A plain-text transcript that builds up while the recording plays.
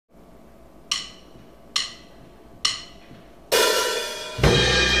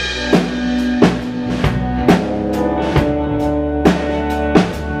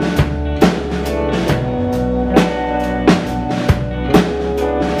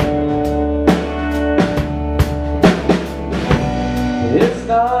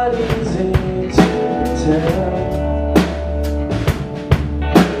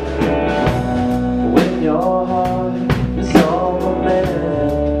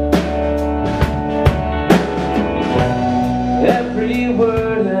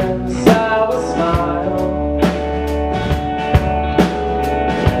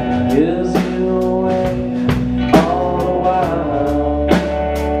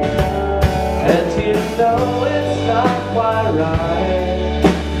know it's not quite right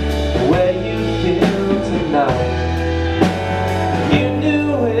the way you feel tonight. You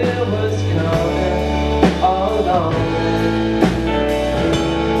knew it was coming all along,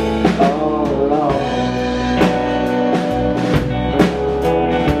 all along.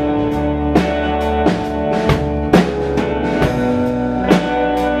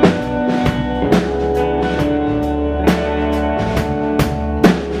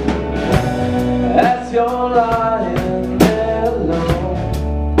 As you're lying there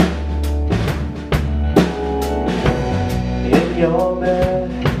alone in your bed,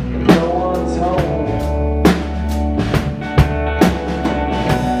 no one's home.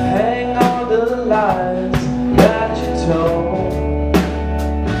 Hang on to the lies that you told.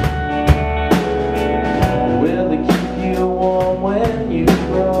 Will they keep you warm when you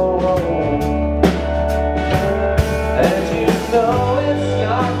grow old? And you know it's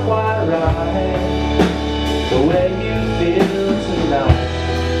not quite right the way you feel tonight.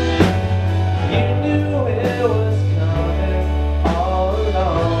 You knew it was coming all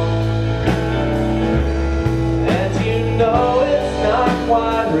along, and you know it's not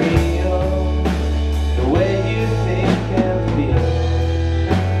quite real the way you think and feel.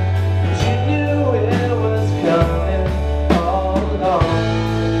 But you knew it was coming all along,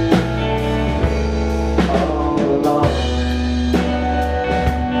 all along.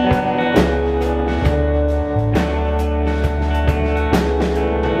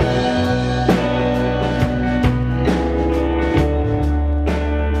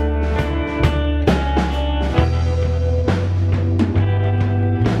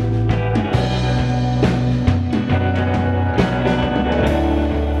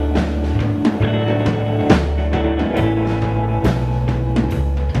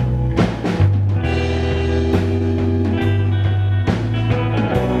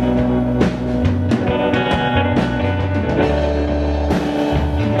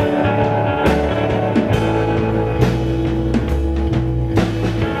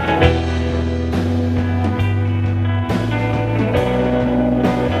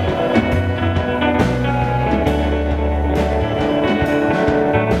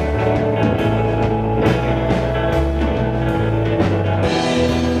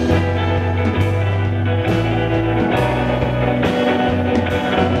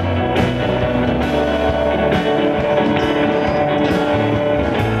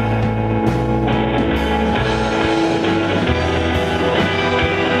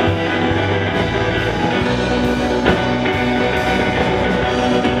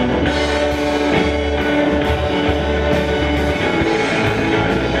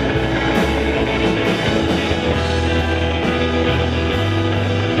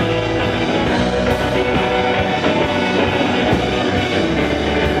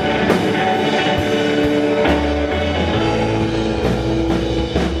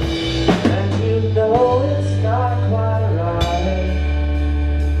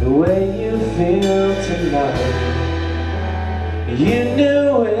 You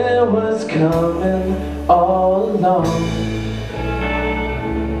knew it was coming all along,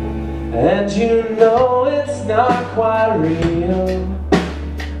 and you know it's not quite real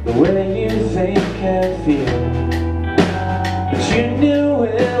the way you think and feel. But you knew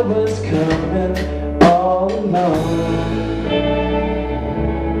it was coming all along.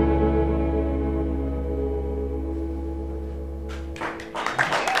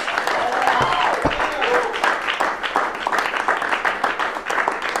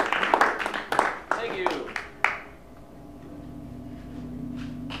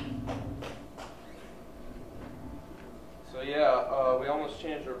 We almost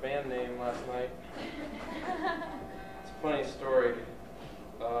changed our band name last night. It's a funny story.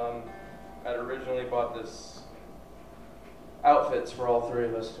 I'd originally bought this outfits for all three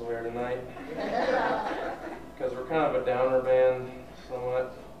of us to wear tonight because we're kind of a downer band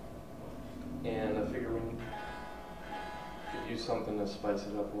somewhat, and I figured we could use something to spice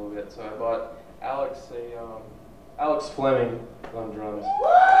it up a little bit. So I bought Alex Fleming on drums.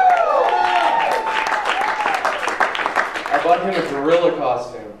 I bought him a gorilla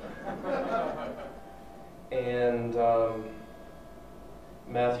costume, and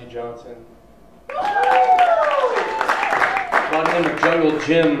Matthew Johnson. Bought him a Jungle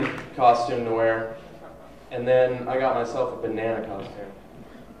Jim costume to wear, and then I got myself a banana costume.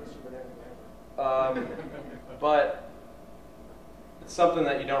 But it's something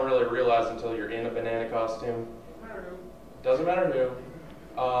that you don't really realize until you're in a banana costume. Doesn't matter who.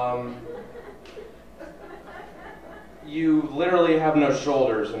 You literally have no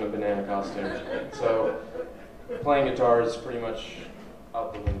shoulders in a banana costume, so playing guitar is pretty much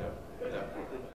out the window at that point.